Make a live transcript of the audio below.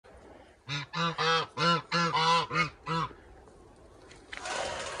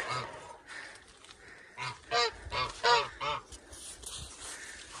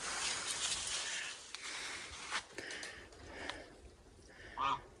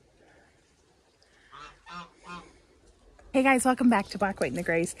Hey guys, welcome back to Black, White, and the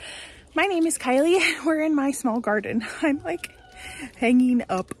Grays. My name is Kylie. We're in my small garden. I'm like hanging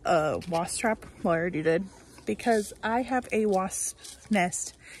up a wasp trap. Well, I already did, because I have a wasp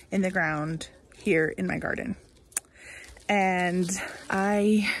nest in the ground here in my garden. And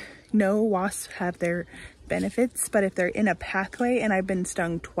I know wasps have their benefits, but if they're in a pathway, and I've been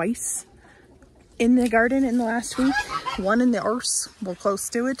stung twice in the garden in the last week, one in the arse, well close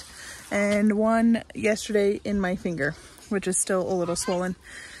to it, and one yesterday in my finger, which is still a little swollen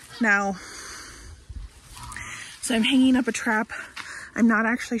now. So I'm hanging up a trap. I'm not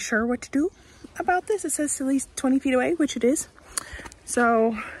actually sure what to do about this. It says at least 20 feet away, which it is.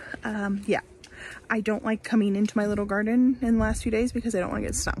 So yeah, I don't like coming into my little garden in the last few days because I don't want to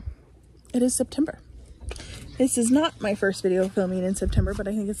get stung. It is September. This is not my first video filming in September, but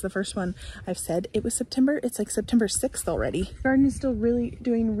I think it's the first one I've said it was September. It's like September 6th already. The garden is still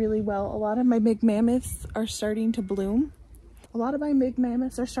doing really well. A lot of my big mammoths are starting to bloom.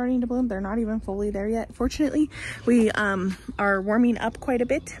 They're not even fully there yet. Fortunately, we are warming up quite a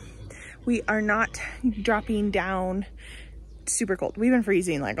bit. We are not dropping down super cold. We've been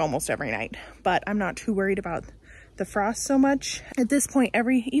freezing like almost every night, but I'm not too worried about the frost so much. At this point,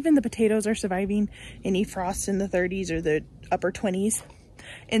 even the potatoes are surviving any frost in the 30s or the upper 20s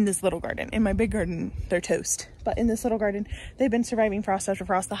in this little garden. In my big garden, they're toast. But in this little garden, they've been surviving frost after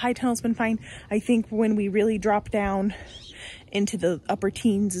frost. The high tunnel's been fine. I think when we really drop down into the upper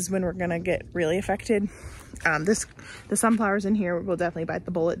teens is when we're gonna get really affected. The sunflowers in here will definitely bite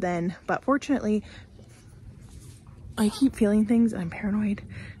the bullet then. But fortunately, I keep feeling things and I'm paranoid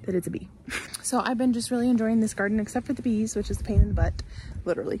that it's a bee. So I've been just really enjoying this garden, except for the bees, which is a pain in the butt,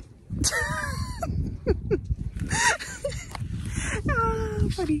 literally. Ah,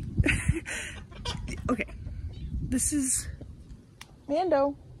 funny. Okay, this is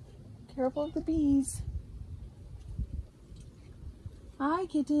Mando. Careful of the bees. Hi,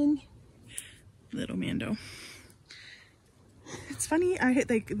 kitten. Little Mando. It's funny,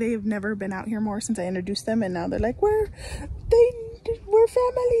 they've never been out here more since I introduced them, and now they're like, we're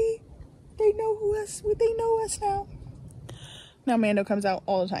family. They know us now. Now Mando comes out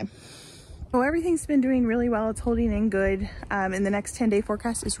all the time. So everything's been doing really well. It's holding in good. And the next 10-day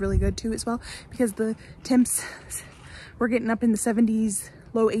forecast is really good too as well, because the temps, we're getting up in the 70s,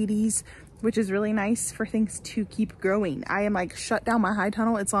 low 80s, which is really nice for things to keep growing. I am like shut down my high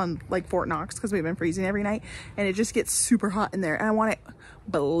tunnel. It's on like Fort Knox because we've been freezing every night, and it just gets super hot in there, and I want it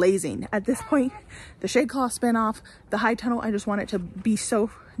blazing. At this point, the shade cloth's been off. The high tunnel, I just want it to be so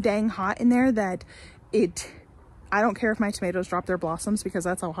dang hot in there that I don't care if my tomatoes drop their blossoms, because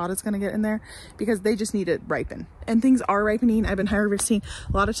that's how hot it's gonna get in there, because they just need to ripen. And things are ripening. I've been harvesting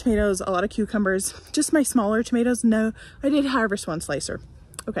a lot of tomatoes, a lot of cucumbers, just my smaller tomatoes. No, I did harvest one slicer.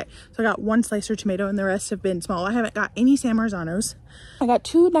 Okay, so I got one slicer tomato and the rest have been small. I haven't got any San Marzanos. I got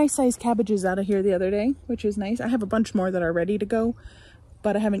 2 nice sized cabbages out of here the other day, which is nice. I have a bunch more that are ready to go,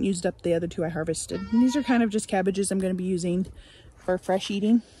 but I haven't used up the other 2 I harvested. And these are kind of just cabbages I'm going to be using for fresh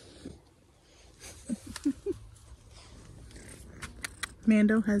eating.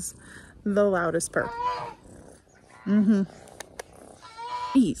 Mando has the loudest purr.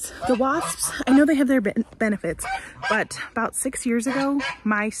 Bees. The wasps, I know they have their benefits, but about 6 years ago,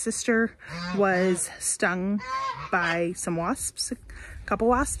 my sister was stung by some wasps, a couple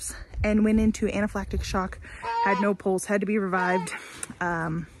wasps, and went into anaphylactic shock, had no pulse, had to be revived.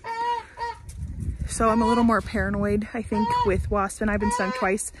 So I'm a little more paranoid, I think, with wasps, and I've been stung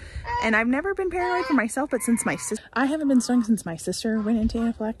twice. And I've never been paranoid for myself, but since I haven't been stung since my sister went into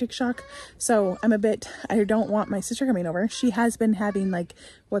anaphylactic shock. So I don't want my sister coming over. She has been having like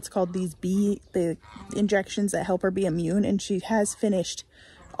what's called the injections that help her be immune, and she has finished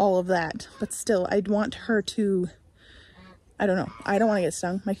all of that. But still, I'd want her to, I don't know. I don't want to get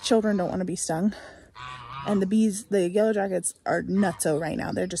stung. My children don't want to be stung. And the bees, the yellow jackets, are nutso right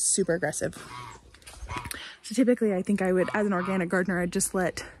now. They're just super aggressive. So typically I think I would, as an organic gardener, I'd just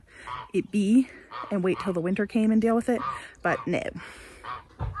let it be and wait till the winter came and deal with it, but no.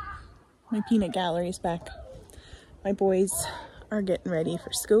 My peanut gallery is back. My boys are getting ready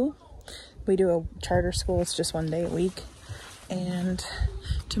for school. We do a charter school. It's just 1 day a week, and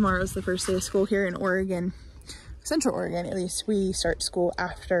tomorrow's the first day of school here in Oregon. Central Oregon, at least. We start school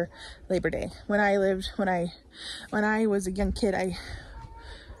after Labor Day. When I was a young kid, I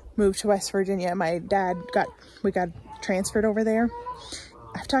moved to West Virginia. My dad we got transferred over there.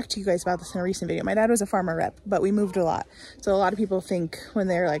 I've talked to you guys about this in a recent video. My dad was a farmer rep, but we moved a lot. So a lot of people think when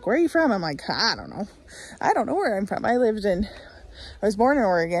they're like, where are you from? I'm like, I don't know. I don't know where I'm from. I was born in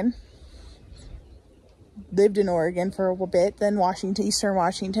Oregon, lived in Oregon for a little bit, then Washington, Eastern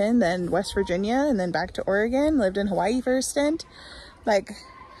Washington, then West Virginia, and then back to Oregon. Lived in Hawaii for a stint. Like,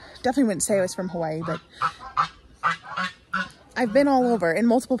 definitely wouldn't say I was from Hawaii, but I've been all over in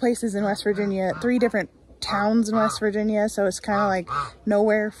multiple places in West Virginia, 3 different towns in West Virginia. So it's kind of like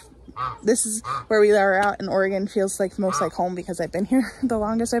nowhere. This is where we are out in Oregon feels like most like home because I've been here the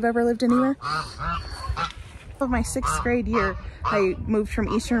longest I've ever lived anywhere. Of my 6th grade year, I moved from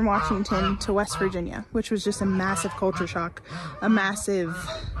Eastern Washington to West Virginia, which was just a massive culture shock, a massive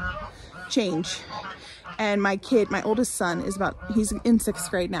change. And my kid, my oldest son, he's in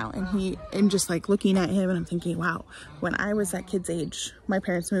 6th grade now, and I'm just like looking at him and I'm thinking, wow, when I was that kid's age, my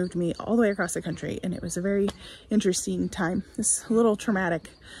parents moved me all the way across the country, and it was a very interesting time. It's a little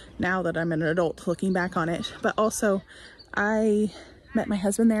traumatic now that I'm an adult looking back on it, but also I met my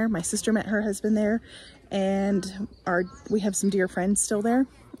husband there, my sister met her husband there, and we have some dear friends still there.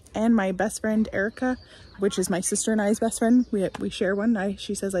 And my best friend Erica, which is my sister and I's best friend, we share one.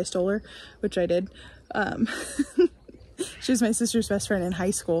 She says I stole her, which I did. She was my sister's best friend in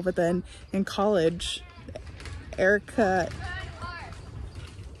high school, but then in college, Erica,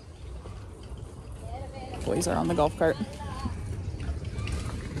 boys are on the golf cart.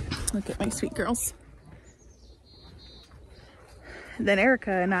 Look at my sweet girls. Then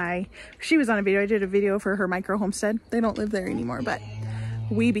Erica and she was on a video. I did a video for her micro homestead. They don't live there anymore, but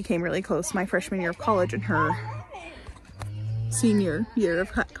we became really close my freshman year of college and her senior year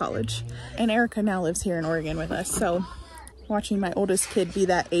of college. And Erica now lives here in Oregon with us. So watching my oldest kid be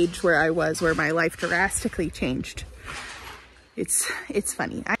that age where I was, where my life drastically changed, it's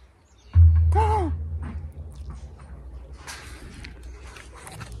funny. Hello,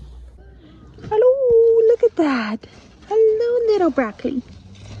 look at that. Hello, little broccoli.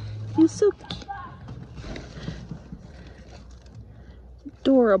 You're so cute.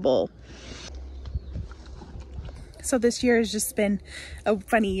 Adorable. So this year has just been a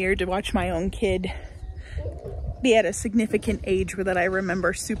funny year to watch my own kid be at a significant age that I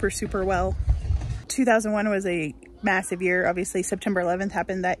remember super, super well. 2001 was a massive year. Obviously, September 11th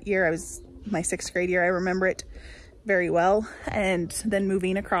happened that year. I was my 6th grade year. I remember it very well. And then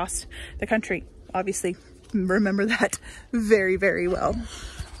moving across the country, obviously remember that very, very well.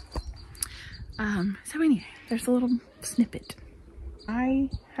 So anyway, there's a little snippet. I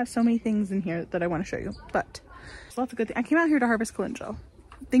have so many things in here that I want to show you, but there's lots of good things. I came out here to harvest calendula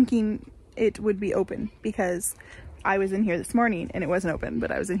thinking it would be open because I was in here this morning and it wasn't open,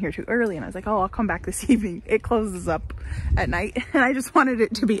 but I was in here too early and I was like, oh, I'll come back this evening. It closes up at night and I just wanted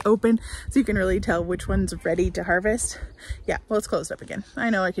it to be open so you can really tell which one's ready to harvest. Yeah, well, it's closed up again. I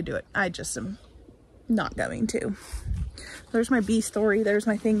know I could do it. I just am not going to. There's my bee story. There's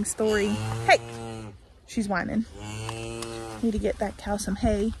my thing story. Hey, she's whining. Need to get that cow some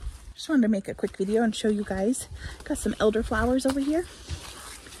hay. Just wanted to make a quick video and show you guys. Got some elderflowers over here.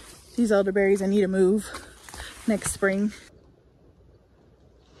 These elderberries I need to move next spring.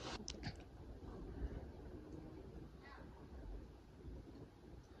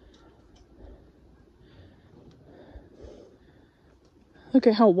 Look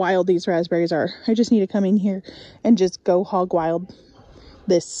at how wild these raspberries are. I just need to come in here and just go hog wild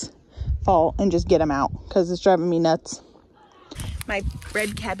this fall and just get them out because it's driving me nuts. My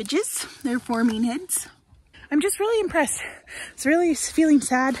red cabbages, they're forming heads. I'm just really impressed. It's really feeling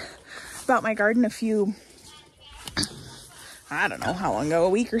sad about my garden I don't know how long ago, a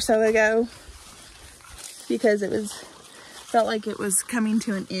week or so ago, because felt like it was coming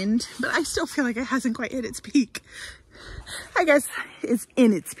to an end, but I still feel like it hasn't quite hit its peak. I guess it's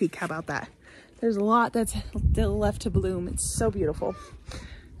in its peak. How about that? There's a lot that's still left to bloom. It's so beautiful.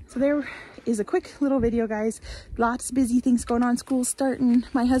 So there is a quick little video, guys. Lots of busy things going on. School's starting.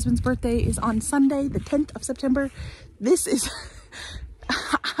 My husband's birthday is on Sunday, the 10th of September. This is,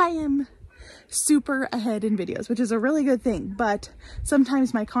 I am super ahead in videos, which is a really good thing. But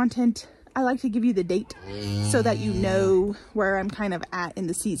sometimes my content, I like to give you the date so that you know where I'm kind of at in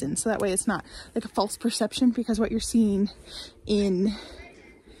the season. So that way it's not like a false perception, because what you're seeing in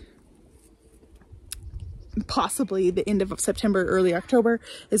possibly the end of September, early October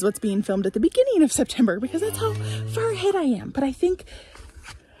is what's being filmed at the beginning of September, because that's how far ahead I am. But I think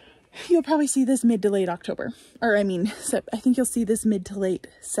you'll probably see this mid to late October, or I think you'll see this mid to late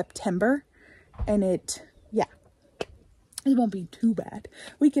September, and it won't be too bad.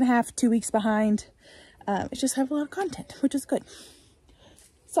 Week and a half, 2 weeks behind. It's just have a lot of content, which is good.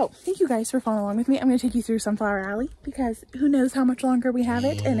 So thank you guys for following along with me. I'm going to take you through Sunflower Alley because who knows how much longer we have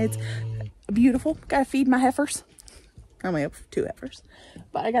it, and it's beautiful. Gotta feed my heifers. I only have 2 heifers,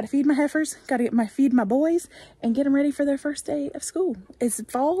 but I gotta feed my heifers, gotta feed my boys and get them ready for their first day of school. It's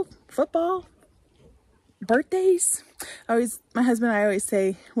fall, football, birthdays, my husband and I always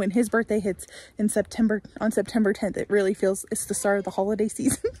say when his birthday hits in September, on September 10th, it really feels it's the start of the holiday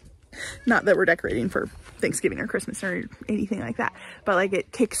season. Not that we're decorating for Thanksgiving or Christmas or anything like that, but like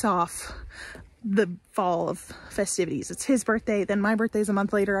it kicks off the fall of festivities. It's his birthday, then my birthday is a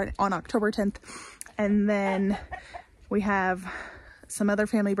month later on October 10th, and then we have some other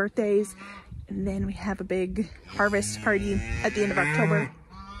family birthdays, and then we have a big harvest party at the end of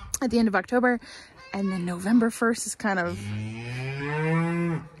October. And then November 1st is kind of,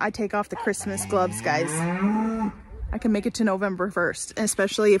 I take off the Christmas gloves, guys. I can make it to November 1st,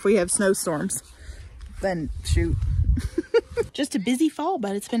 especially if we have snowstorms. Then shoot. Just a busy fall,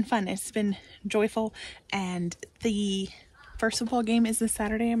 but it's been fun. It's been joyful. And the first football game is this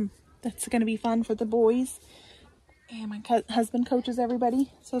Saturday. That's going to be fun for the boys. And my husband coaches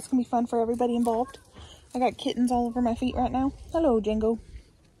everybody, so it's going to be fun for everybody involved. I got kittens all over my feet right now. Hello, Django.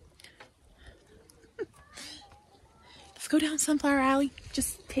 Go down Sunflower Alley,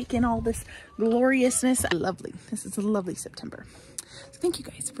 just take in all this gloriousness. Lovely. This is a lovely September. So thank you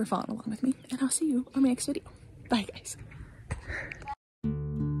guys for following along with me, and I'll see you on my next video. Bye, guys.